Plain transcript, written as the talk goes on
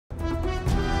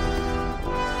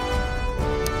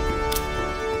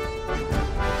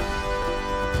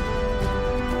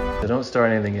don't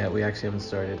start anything yet. We actually haven't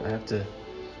started. I have to.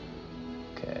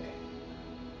 Okay.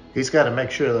 He's got to make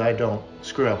sure that I don't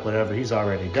screw up whatever he's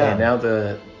already done. Okay, now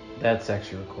that's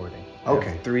actually recording. I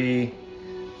Okay. have 3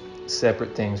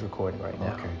 separate things recording right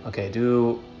now. Okay,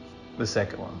 do the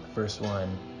second one. The first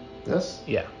one. This?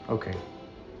 Yeah. Okay.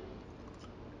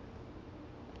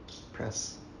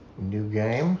 Press new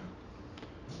game.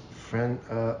 Friend.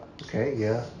 Okay.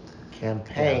 Yeah.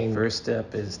 Campaign. Yeah, first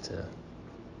step is to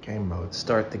game mode.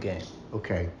 start the game.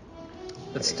 Okay.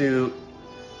 Let's do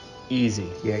easy.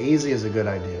 Yeah, easy is a good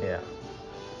idea. Yeah.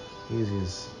 Easy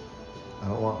is. I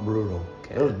don't want brutal.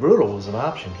 Okay. Brutal was an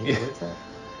option. Can you believe that?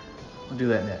 We'll do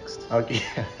that next. Okay.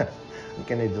 I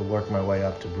think I need to work my way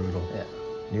up to brutal. Yeah.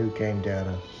 New game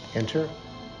data. Enter.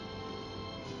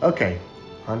 Okay.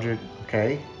 100.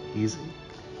 Okay. Easy.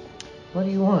 What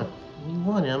do you want? What do you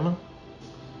want, Emma?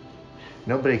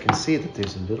 Nobody can see that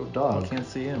there's a little dog. You can't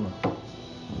see Emma.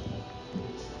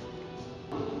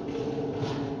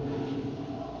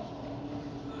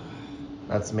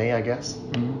 That's me, I guess?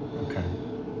 Mm-hmm. Okay.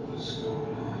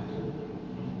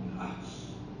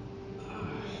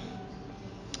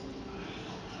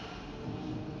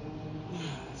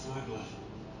 That's my blood.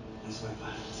 That's my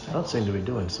blood. I don't seem to be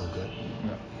doing so good.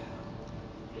 No.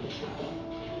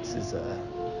 This is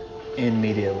in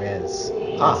media res,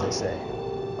 as they say.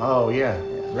 Oh, yeah.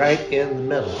 Right in the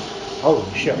middle. Holy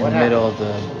shit, In what the happened? middle of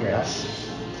the. Okay, Yes.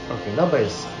 Okay,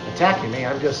 nobody's attacking me.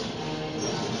 I'm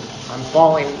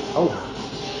falling over.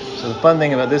 So the fun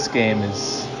thing about this game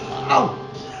is. Oh!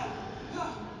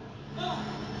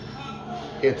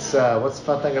 It's, what's the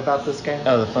fun thing about this game?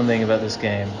 Oh, the fun thing about this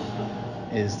game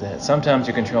is that sometimes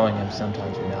you're controlling him,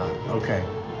 sometimes you're not. Okay.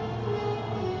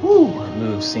 Woo! It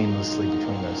moves seamlessly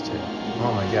between those two.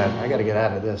 Oh my god, I gotta get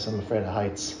out of this. I'm afraid of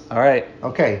heights. All right.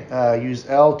 Okay, use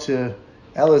L to...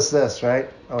 L is this, right?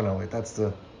 Oh no, wait, that's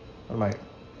the... What am I...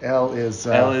 L is...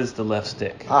 L is the left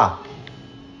stick. Ah.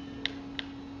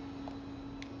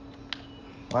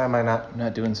 Why am I not... I'm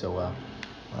not doing so well.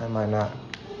 Why am I not...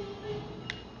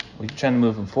 We're trying to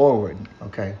move him forward.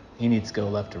 Okay. He needs to go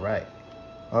left to right.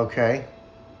 Okay.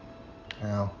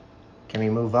 Now, can he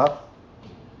move up?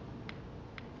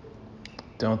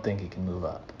 Don't think he can move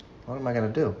up. What am I gonna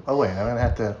do? Oh wait, I'm gonna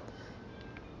have to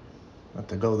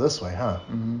go this way, huh?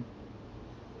 Mm-hmm.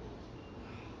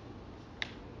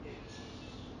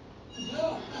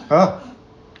 Huh?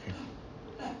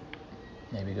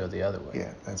 Maybe go the other way.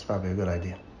 Yeah, that's probably a good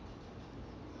idea.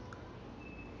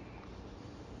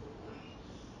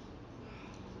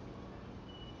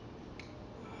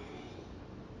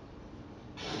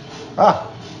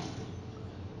 Ah!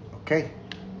 Okay.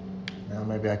 Now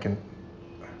maybe I can...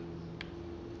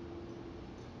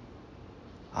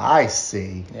 I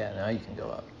see. Yeah, now you can go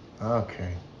up.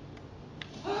 Okay.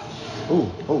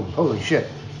 Ooh, oh, holy shit.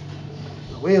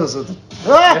 The wheels of the...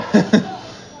 Ah!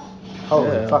 Holy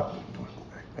Yeah. fuck.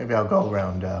 Maybe I'll go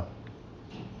around,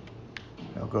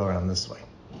 this way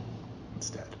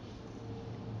instead.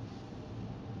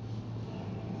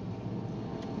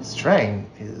 This train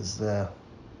is, kind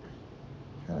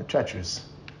of treacherous.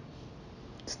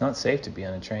 It's not safe to be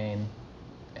on a train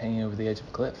hanging over the edge of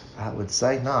a cliff. I would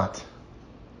say not.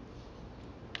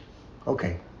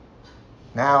 Okay.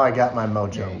 Now I got my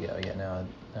mojo. There you go. Yeah, now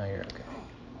you're okay.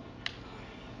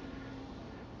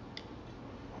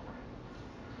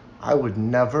 I would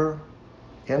never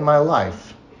in my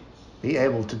life be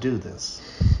able to do this.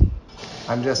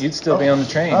 I'm just... You'd still be on the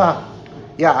train.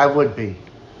 Yeah, I would be.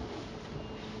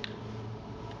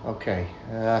 Okay.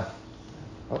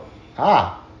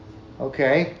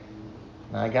 Okay.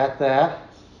 I got that.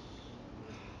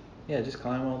 Yeah, just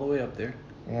climb all the way up there.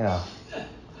 Yeah.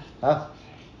 Huh?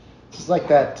 This is like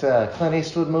that Clint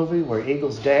Eastwood movie where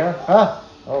eagles dare. Huh?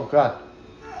 Oh, God.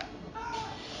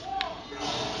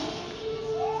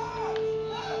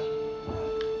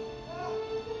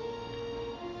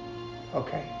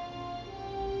 Okay.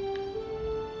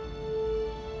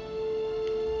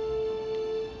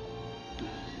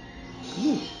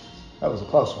 Ooh, that was a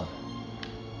close one.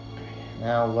 Okay.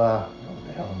 Now, what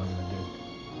the hell am I going to do?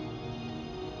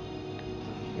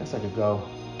 I guess I could go...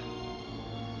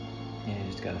 Yeah, you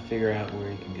just got to figure out where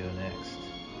you can go next.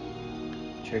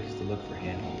 The trick is to look for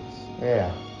handholds.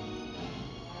 Yeah.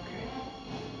 Okay.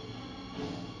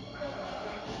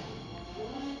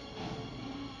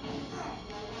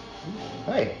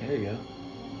 Hey. There you go.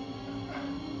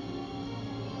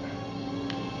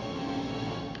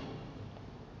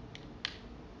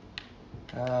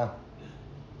 I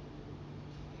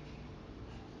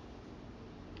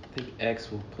think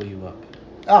X will pull you up.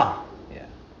 Ah. Yeah.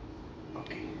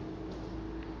 Okay.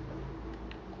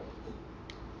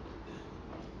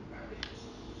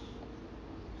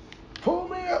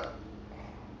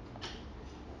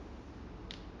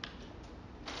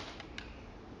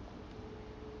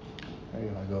 I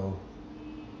gotta go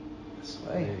this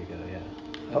There way. you go,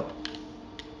 yeah. Oh.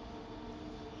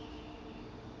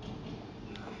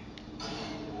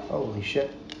 Holy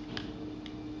shit.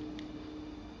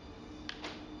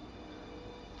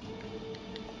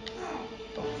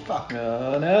 Oh, fuck.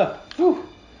 Oh, no. Whew.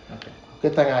 Okay.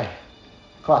 Good thing I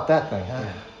caught that thing, huh?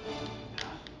 Yeah.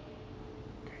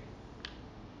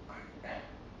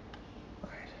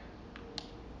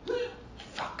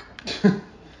 Fuck.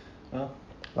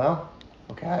 Well,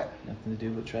 Okay. nothing to do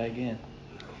but try again.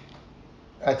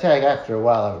 I tell you, after a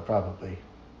while, I would probably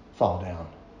fall down.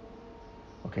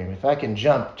 Okay, if I can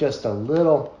jump just a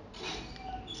little.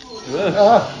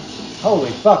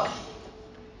 Holy fuck.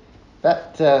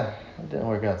 That didn't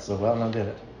work out so well, now did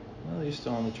it? Well, you're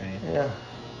still on the train. Yeah.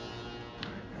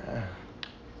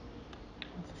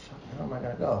 What the fuck? How am I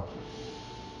gonna go?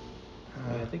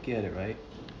 Yeah, I think you had it right.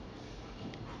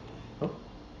 Oh.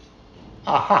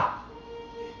 Aha!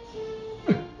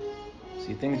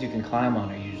 See, things you can climb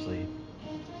on are usually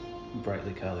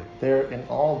brightly colored. They're in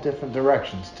all different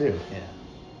directions, too. Yeah.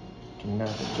 Can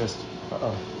never just.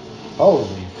 Uh-oh.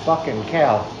 Holy fucking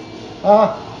cow.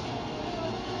 Ah!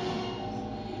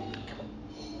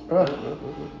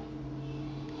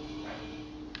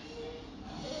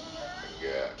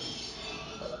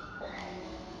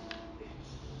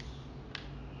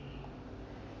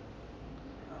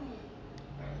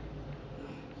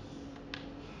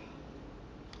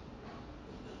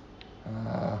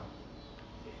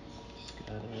 Just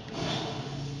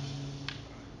gotta.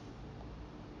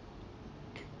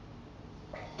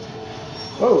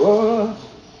 Whoa.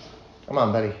 Come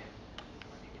on, buddy.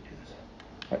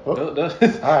 Oh. No. All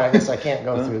right, I guess I can't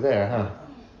go No. through there, huh?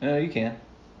 Yeah. No, you can.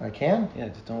 I can? Yeah,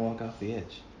 just don't walk off the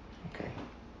edge. Okay.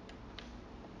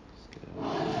 Just go.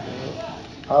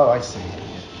 Oh, I see.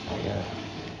 I got it.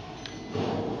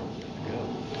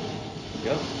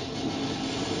 Go.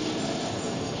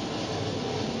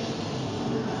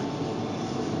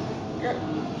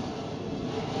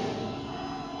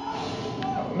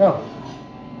 Oh, no.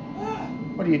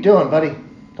 What are you doing, buddy?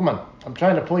 Come on. I'm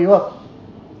trying to pull you up.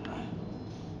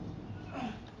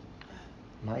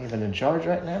 Am I even in charge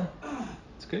right now?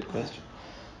 It's a good question.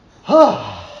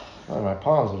 Oh, my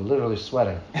palms are literally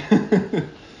sweating.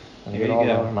 And Here get you all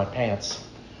go. over my pants.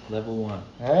 Level 1.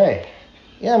 Hey,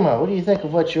 Emma, what do you think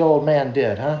of what your old man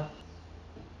did, huh?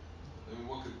 I mean,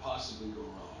 what could possibly go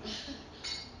wrong?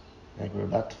 I think we're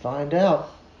about to find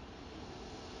out.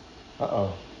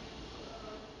 Uh-oh.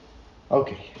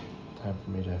 Okay, time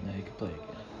for me to... Now you can play again.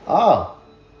 Oh,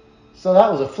 so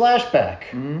that was a flashback.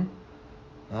 Mm-hmm.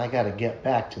 I got to get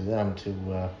back to them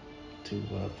to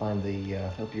find the...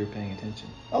 Hope you're paying attention.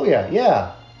 Oh,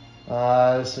 yeah.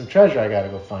 There's some treasure I got to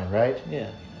go find, right? Yeah,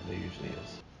 there usually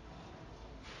is.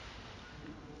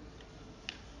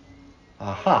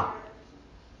 Aha.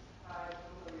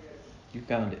 You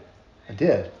found it. I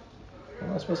did. Where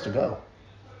am I supposed to go?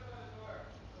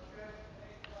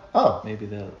 Oh, Maybe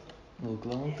the little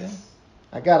glowing thing?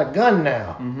 I got a gun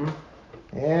now. Mm-hmm.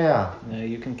 Yeah. Now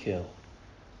you can kill.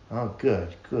 Oh,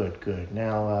 good.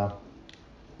 Now,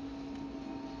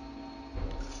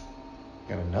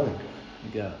 got another gun.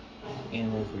 You got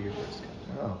ammo for your first gun.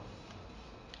 Oh.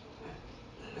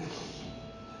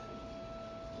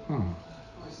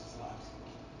 Of course it's locked.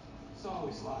 It's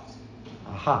always locked.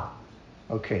 Aha.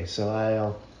 Okay, so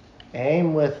I'll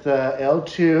aim with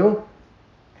L2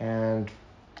 and...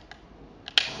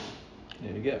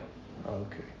 There you go.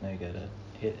 Okay. Now you gotta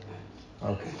hit it.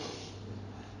 Okay.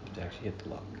 To actually hit the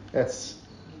lock.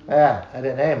 I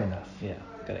didn't aim enough. Yeah,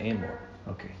 gotta aim more.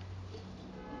 Okay.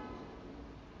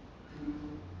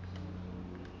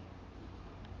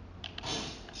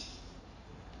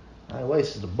 I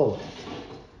wasted a bullet.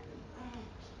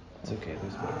 It's okay,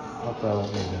 there's more. Hopefully I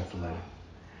won't need that for later.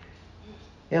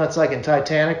 You know, it's like in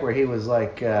Titanic where he was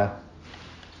like,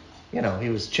 he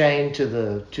was chained to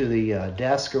the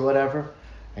desk or whatever.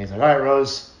 And he's like, all right,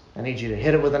 Rose, I need you to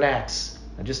hit it with an axe.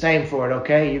 Now just aim for it,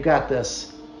 okay? You got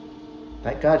this.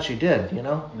 Thank God she did, you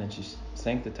know? And then she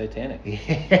sank the Titanic.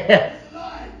 Yeah.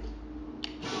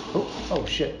 Oh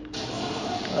shit.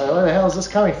 Where the hell is this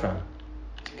coming from?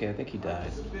 Okay, I think he died.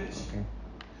 Okay.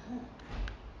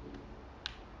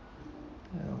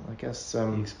 Well, I guess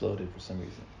He exploded for some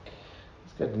reason.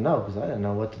 it's good to know because I didn't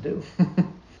know what to do.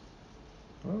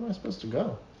 Where am I supposed to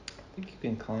go? I think you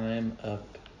can climb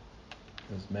up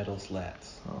those metal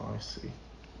slats. Oh, I see.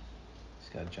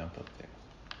 Just gotta jump up there.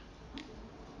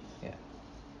 Yeah.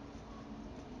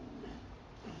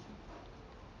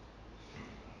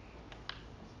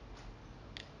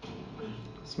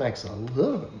 This makes a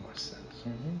little bit more sense.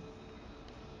 Mm-hmm.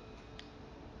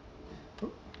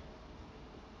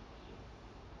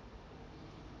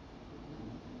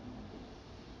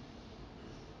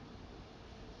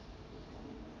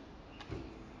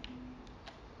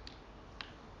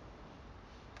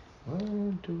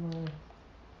 do I?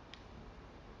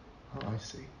 Oh, I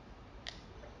see.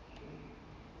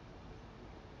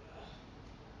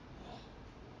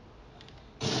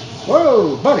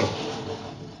 Whoa, buddy!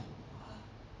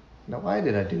 Now, why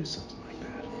did I do something like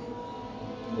that?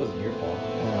 It wasn't your fault.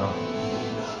 Yeah.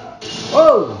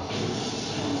 Whoa!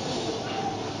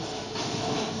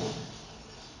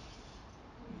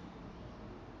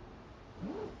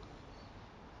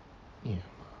 Yeah.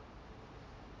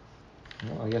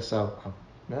 Well, I guess I'll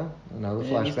no, another And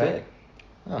flashback. he's dead.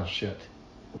 Oh, shit.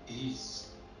 He's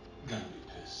gonna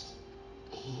be pissed.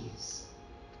 He's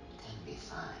gonna be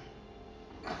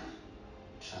fine.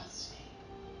 Trust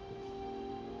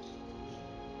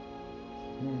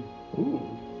me. Ooh.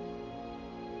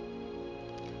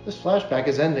 This flashback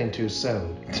is ending too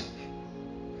soon.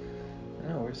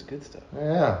 No, where's the good stuff?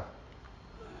 Yeah.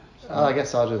 Well, I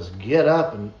guess I'll just get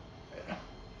up and.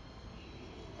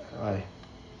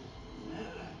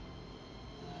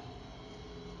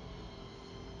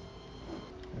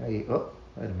 Oh,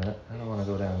 wait a minute. I don't want to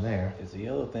go down there. It's a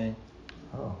yellow thing.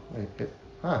 Oh, wait.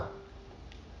 Huh.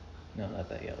 No, not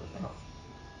that yellow thing. Oh.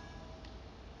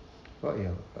 What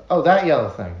yellow? Oh, that yellow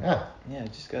thing. Yeah. Yeah,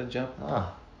 just gotta jump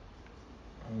Ah.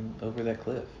 over that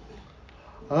cliff.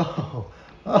 Oh.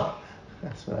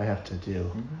 That's what I have to do.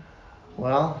 Mm-hmm.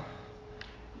 Well,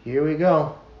 here we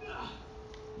go.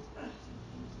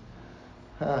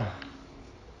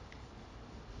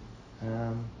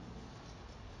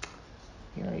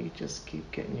 You just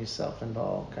keep getting yourself into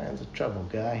all kinds of trouble,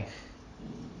 guy.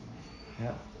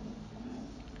 Yeah.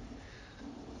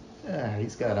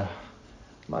 He's got a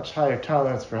much higher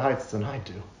tolerance for heights than I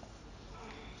do.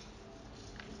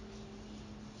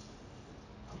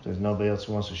 Hope there's nobody else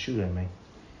who wants to shoot at me.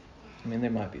 I mean, there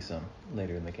might be some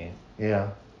later in the game. Yeah.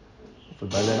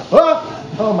 Hopefully by then.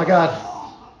 Oh my God.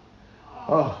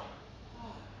 Oh.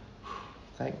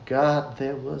 Thank God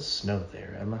there was snow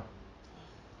there, Emma.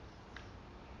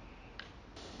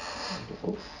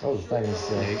 Oh, the thing is.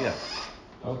 There you go.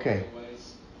 Okay.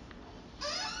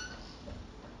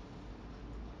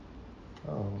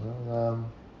 Oh,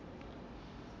 well,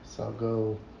 so I'll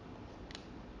go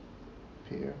up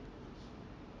here.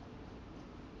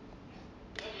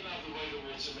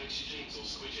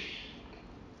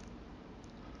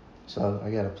 So I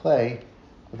gotta play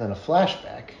within a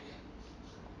flashback.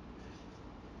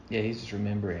 Yeah, he's just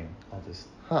remembering all this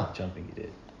jumping you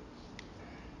did.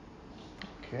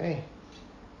 Okay.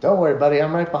 Don't worry, buddy.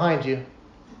 I'm right behind you.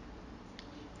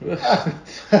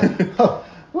 Oh,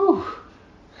 whew.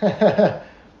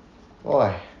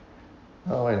 Boy.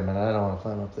 Oh, wait a minute. I don't want to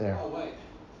climb up there. Oh, wait.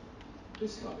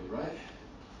 This can't be right.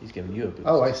 He's giving you a boost.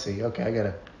 Oh, I see. Okay, I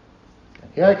gotta.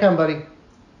 Here I come, buddy.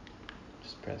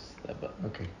 Just press that button.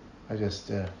 Okay. I just.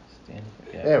 Stand.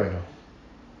 Yeah. There we go.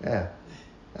 Yeah.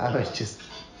 I was just.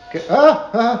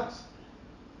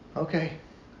 Okay.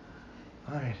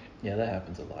 All right. Yeah, that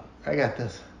happens a lot. I got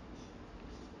this.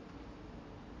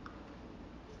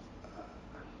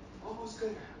 Almost there.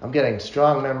 I'm getting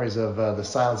strong memories of The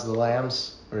Silence of the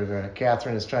Lambs, where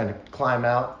Catherine is trying to climb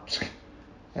out,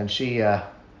 and she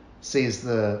sees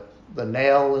the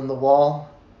nail in the wall.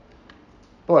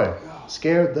 Boy,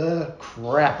 scared the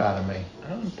crap out of me. I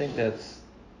don't think that's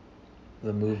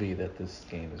the movie that this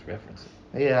game is referencing.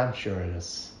 Yeah, I'm sure it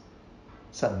is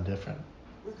something different.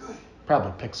 We're good.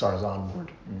 Probably Pixar's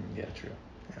Onward. Yeah, true.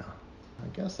 Yeah. I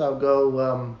guess I'll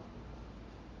go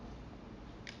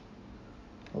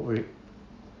over.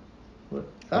 What?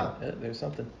 Ah. Yeah, there's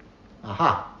something.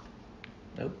 Aha.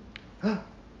 Nope.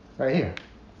 Right here.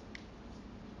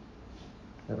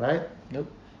 Is that right? Nope.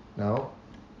 No.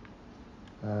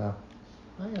 Why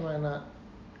am I not?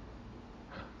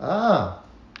 Ah.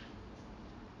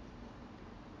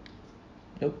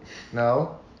 Nope.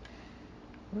 No.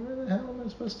 Where the hell am I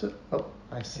supposed to? Oh,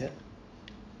 I see. Yeah.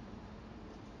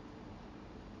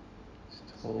 Just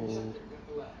hold.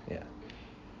 Yeah.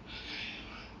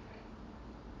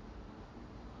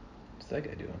 What's that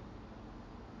guy doing?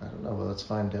 I don't know. Well, let's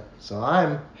find out. So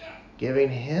I'm giving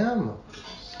him a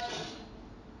boost.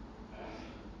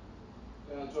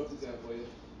 I'll drop it down for you.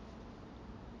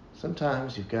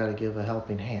 Sometimes you've got to give a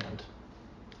helping hand.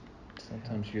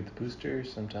 Sometimes you're the booster,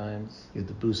 sometimes You're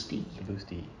the boosty. the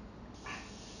boosty.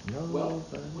 No. Well,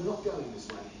 we're not going this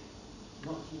way.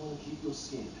 Not if you want to keep your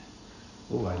skin.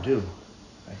 Oh, I do.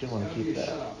 I do want to keep Shut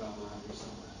that. up, valve around here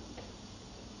somewhere.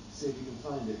 See if you can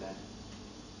find it then.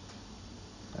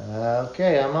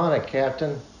 Okay, I'm on it,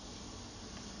 Captain.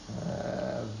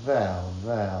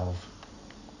 Valve.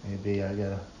 Maybe I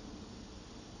gotta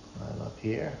climb up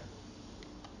here.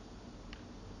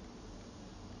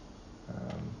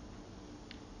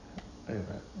 Wait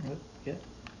a minute. Yeah.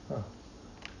 Huh.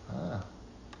 Ah.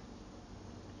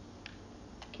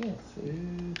 Can't see.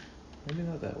 Maybe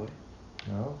not that way.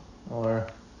 No. Or.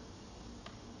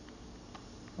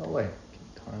 Oh wait. Can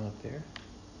you climb up there?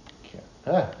 Can't.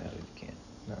 Ah. No, you can't.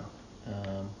 No.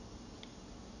 Um,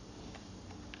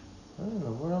 What in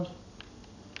the world?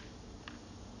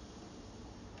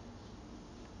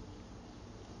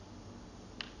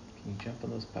 can you jump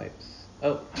on those pipes?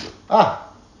 Oh,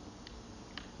 Ah.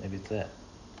 maybe it's that.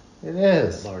 It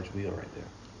is. That large wheel right there.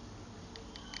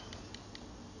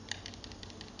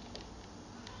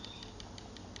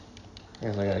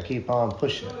 Guess I gotta keep on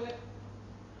pushing it.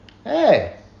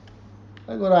 Hey!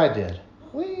 Look what I did.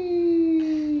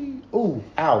 Whee! Ooh,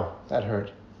 ow. That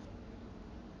hurt.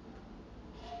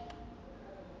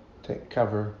 Take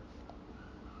cover.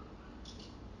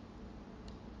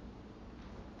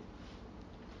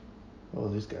 Oh,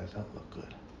 these guys don't look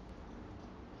good.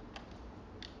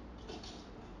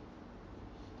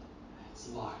 It's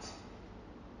locked.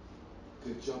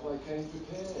 Good job I came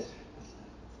prepared.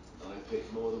 I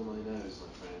picked more than my nose, my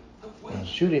friend. Now,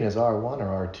 shooting is R1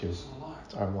 or R2? There's an alarm.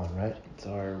 It's R1, right?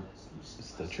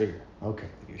 It's the trigger. Okay.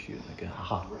 Like you're shooting the gun.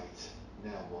 Haha. Great.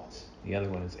 Now what? The other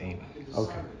one is aiming. I can Okay.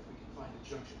 disarm it if we can find the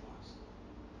junction box.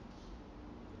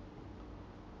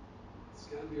 It's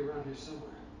got to be around here somewhere.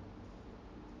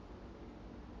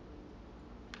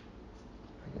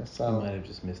 I guess You I'll. might have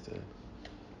just missed an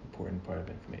important part of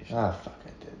information. Ah, fuck,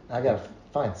 I did. I gotta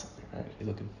find something, right? You're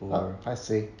looking for. Oh, I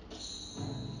see.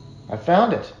 I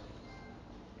found it.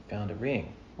 You found a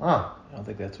ring. Ah, I don't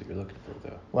think that's what you're looking for,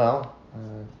 though. well,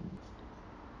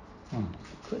 it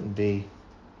couldn't be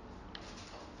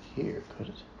here, could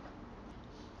it?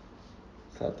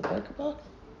 Is that the breaker box?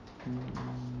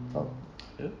 Oh,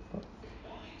 Yep.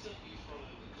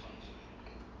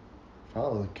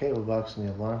 follow the cable box and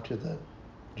the alarm to the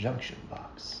junction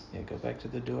box. Yeah, go back to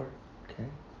the door. Okay.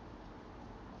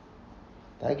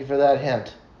 Thank you for that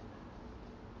hint.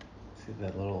 See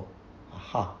that little.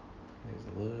 Aha. There's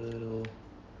a little.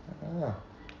 Ah,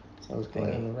 so I was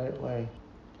going in the right way.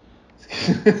 It's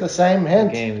It's the same hint.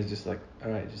 The game is just like,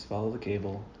 all right, just follow the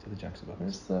cable to the junction box.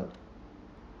 Where's the?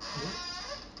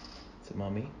 It's a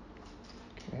mummy.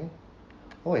 Okay.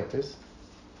 Oh wait, there's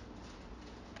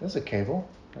a cable,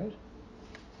 right?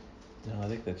 No, I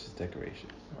think that's just decoration.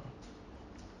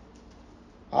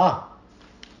 Ah,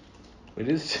 We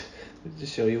just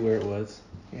just show you where it was.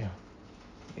 yeah.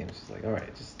 The game is just like, all right,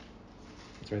 it's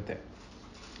right there.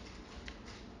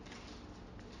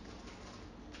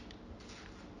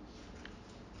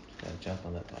 Just gotta jump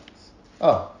on that box.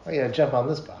 Oh, I gotta jump on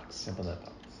this box. Jump on that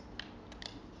box.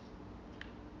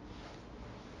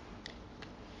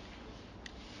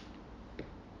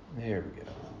 There we go.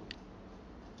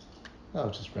 I'll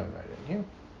just run right in here.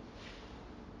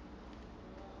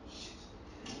 Shit.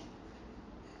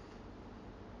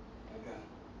 I got it.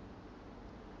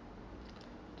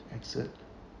 Exit.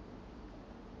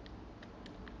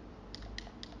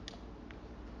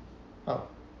 Oh,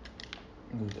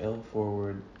 Move L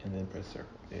forward and then press circle.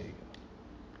 There you go.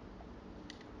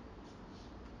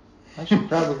 I should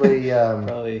probably.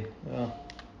 Probably, well,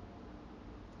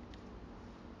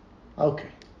 Okay.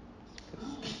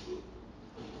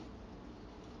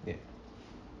 yeah.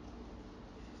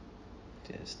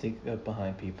 Just sneak up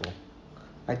behind people.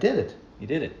 I did it. You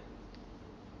did it.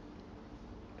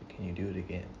 But can you do it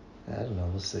again? I don't know.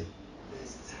 We'll see.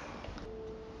 There's the tower.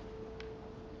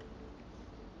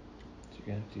 So you're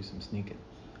gonna have to do some sneaking.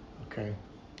 Okay.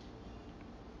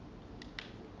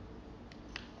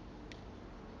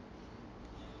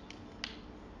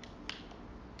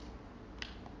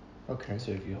 Okay.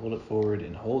 So if you hold it forward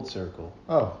and hold circle,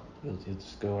 Oh. you'll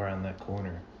just go around that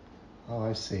corner Oh,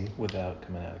 I see. without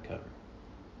coming out of cover.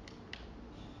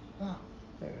 Oh,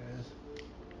 there it is.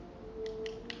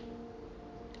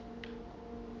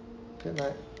 Good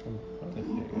night. There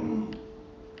you go.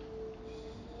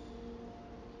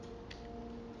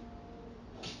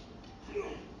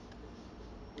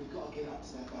 We've got to get up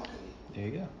to that balcony. There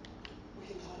you go. We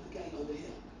can climb the gate over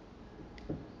here.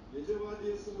 Gece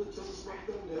vardiyasında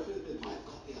çalışmaktan nefret ediyorum. I've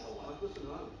got the other one. Haklısın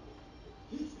abi.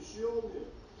 Hiçbir şey olmuyor.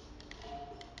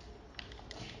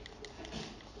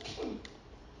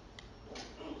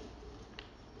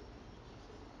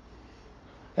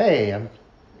 Hey,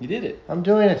 You did it. I'm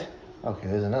doing it. Okay,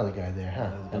 there's another guy there, huh?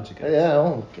 There's a bunch of guys. Yeah.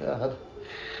 Oh God.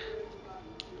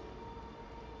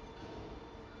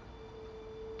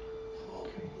 Come on.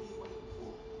 Okay. What are you waiting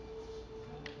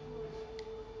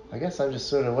for? I guess I'm just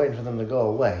sort of waiting for them to go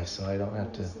away, so I don't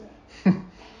have to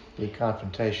be You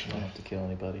confrontational. don't have to kill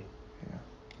anybody. Yeah.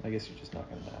 I guess you're just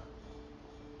knocking them out.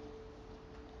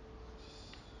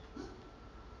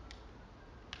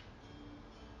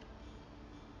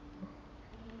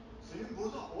 Senin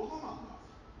burada olmaman lazım.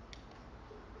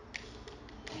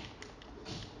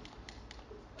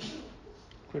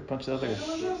 Quick, punch the other guy.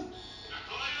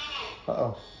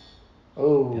 Uh-oh.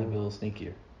 Gotta be a Oh. little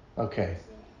sneakier. Okay.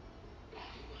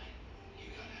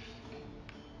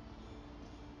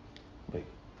 Wait.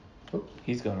 Oop.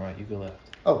 He's going right. You go left.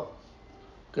 Oh.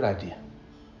 Good idea.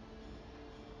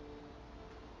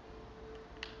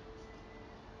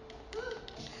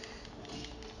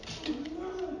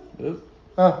 Oop.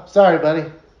 Oh, sorry, buddy.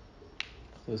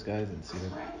 Those guys didn't see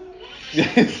them.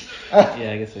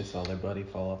 Yeah, I guess they saw their buddy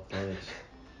fall off the ledge.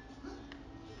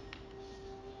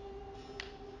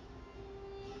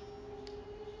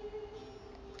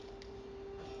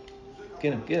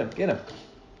 Get him, get him, get him.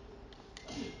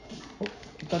 Oh,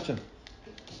 you touch him.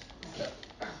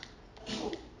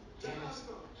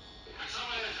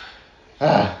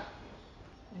 Ah.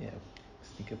 Yeah,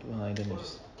 sneak up behind him and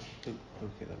just... Oop,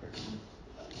 okay, that works.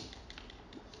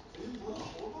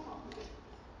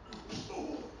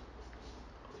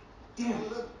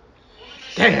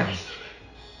 Damn.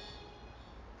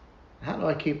 How do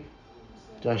I keep...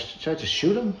 Should I just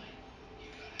shoot him?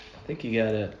 I think you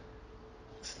gotta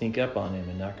sneak up on him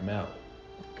and knock him out.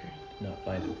 Okay. Not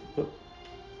fight him. Whoop.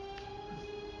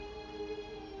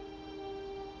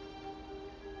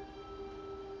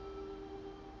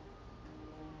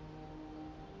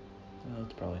 Oh,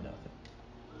 it's probably nothing.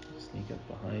 Sneak up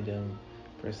behind him.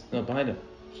 Press... No, behind him.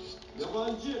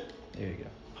 Yabancı. There you go.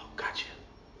 Oh, gotcha.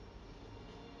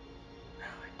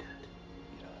 Now I did.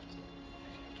 You don't have to...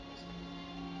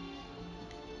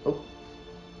 Oh.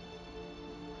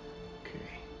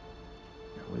 Okay.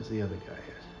 Now where's the other guy at?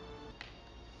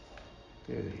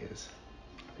 There he is.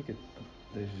 I think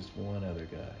there's just one other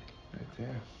guy. Right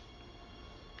there.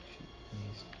 And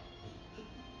he's...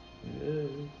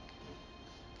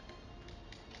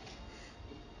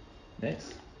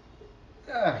 Nice.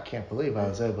 Ah, I can't believe I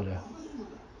was able to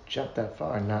jump that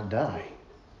far and not die.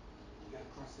 You gotta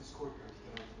cross this courtyard to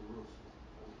get onto the roof.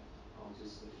 I'll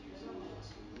just let you do the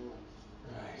rest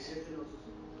of the work.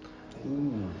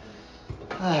 Ooh.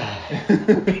 Ah.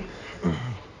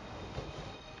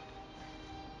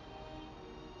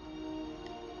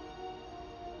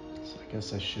 So I guess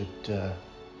I should.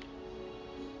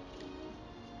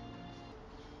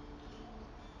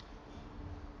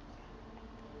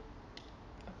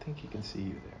 I think he can see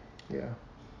you there. Yeah.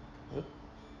 Whoop.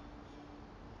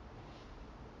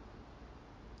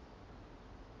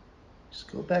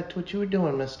 Just go back to what you were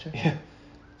doing, mister. Yeah.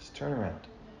 Just turn around.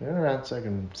 Turn around so I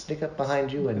can sneak up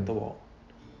behind you Look and. at the wall.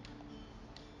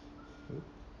 Oop.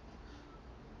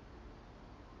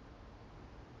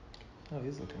 Oh,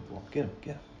 he's looking at the wall. Get him,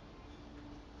 get him.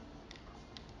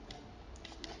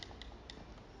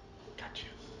 Gotcha.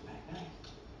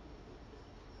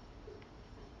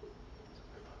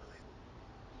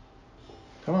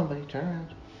 Come on, buddy. Turn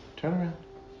around. Turn around.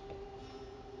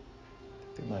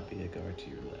 There might be a guard to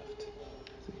your left.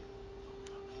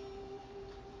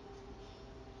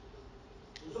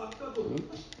 Uzakta dur.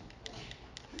 Oop.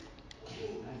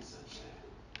 Nice sunset.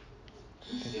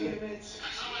 Damn it.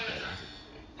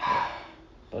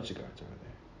 Bunch of guards over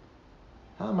there.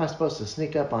 How am I supposed to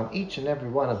sneak up on each and every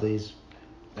one of these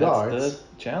guards? That's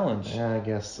the challenge. Yeah, I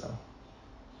guess so.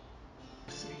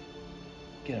 Let's see.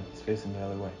 Get him. He's facing the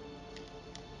other way.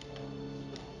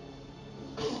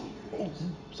 Oh,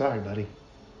 sorry, buddy.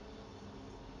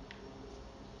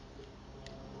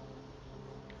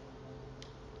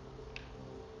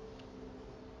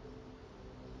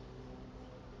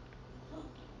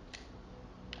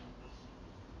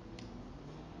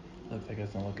 Look, that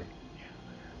guy's not looking.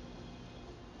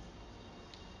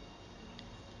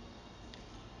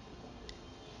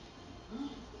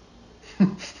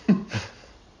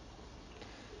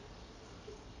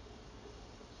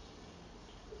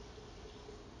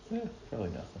 Yeah,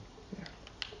 probably nothing. Yeah.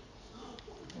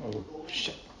 Oh,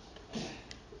 shit.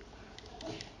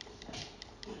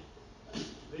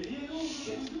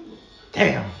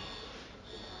 Damn.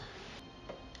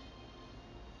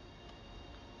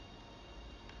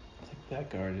 I think that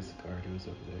guard is the guard who was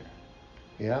over there.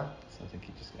 Yeah? So I think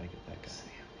you just gotta get that guy. See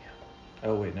him, yeah.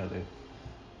 Oh, wait, no, there's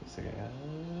the guy.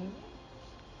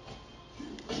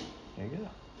 There you go.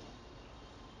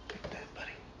 Take that,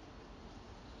 buddy.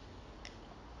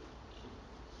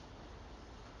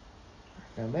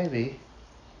 Now maybe.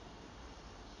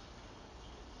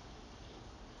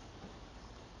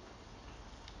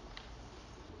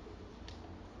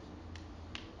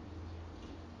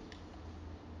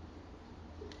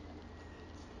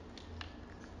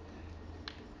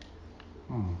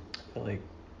 I feel like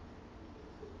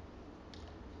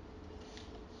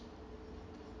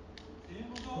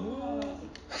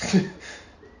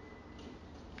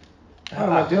What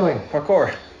am I doing?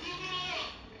 Parkour.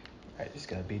 Alright, just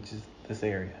gotta beat this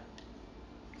area.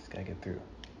 Gotta get through.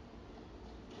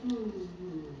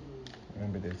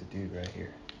 Remember, there's a dude right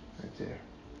here. Right there.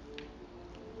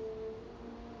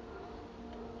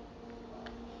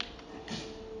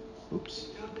 Oops.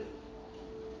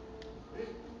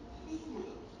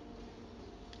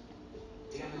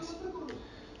 Damn it.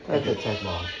 That did take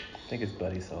long. I think his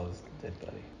buddy saw his dead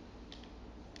buddy.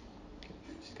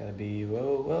 Just gotta be,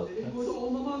 well,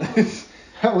 that's...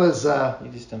 That was, You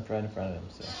just jumped right in front of him,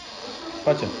 so...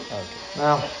 Punch him. Oh, okay.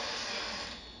 well.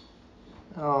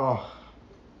 Oh.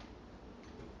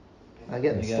 I'm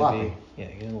getting You gotta sloppy. Be, yeah,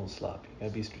 you're getting a little sloppy. You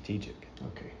gotta be strategic.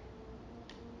 Okay.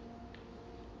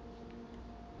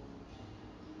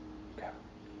 Grab him.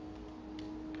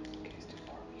 Okay, he's too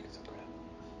far, but you can still grab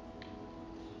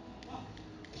him.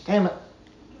 Damn it.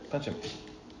 Punch him.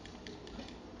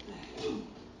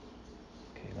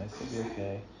 Okay, might still be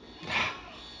okay.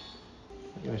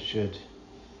 Maybe I should.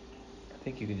 I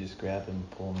think you can just grab him and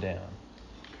pull him down.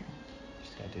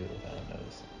 Just gotta do it without him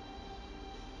noticing.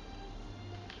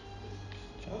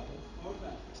 Just jump up.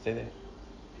 Stay there.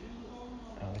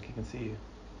 I don't think he can see you.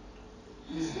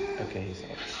 Okay, he saw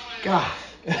us. God.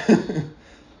 Okay.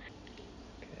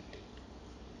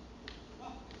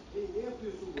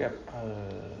 Grab.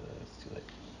 It's too late.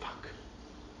 Fuck.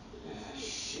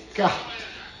 God.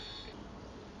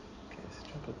 Okay, so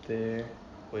jump up there.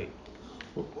 Wait.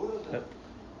 Oop. Up.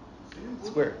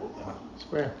 Square. Oh,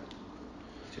 Square.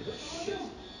 it's too late.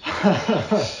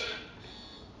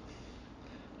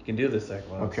 You can do this,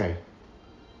 Cyclops. Okay.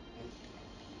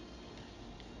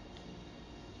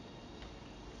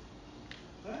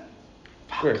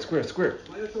 Square.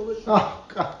 Oh,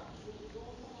 God.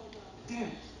 Damn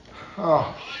it.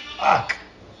 Oh, fuck.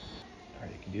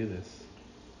 Alright, you can do this.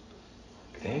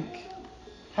 I think.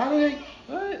 How did I?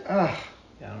 What? Ugh.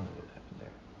 Yeah, I don't know what happened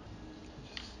there.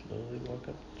 Just slowly walk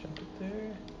up, jump up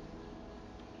there.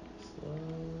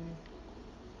 Slowly.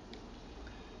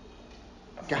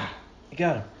 God. You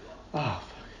got him. Oh,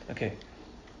 fuck. Okay.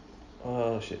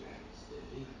 Oh, shit.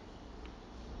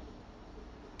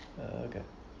 Okay.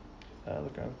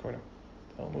 Look around the corner.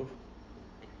 Don't move.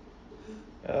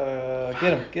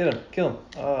 Get him. Kill him.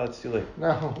 Oh, it's too late.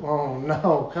 No. Oh,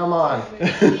 no. Come on.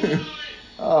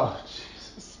 Oh,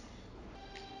 Jesus.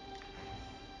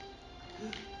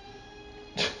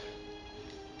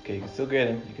 Okay, you can still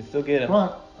get him. Come on.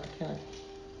 Why can't I?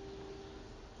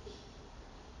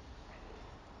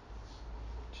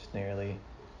 Just narrowly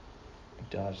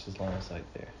dodged his line of sight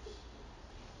there.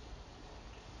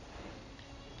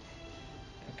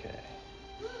 Okay.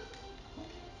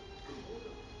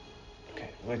 Okay.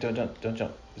 Wait, don't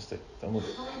jump. Just stay. Don't move.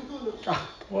 Ah.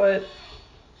 What?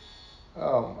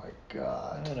 Oh, my I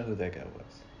God. don't know who that guy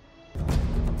was.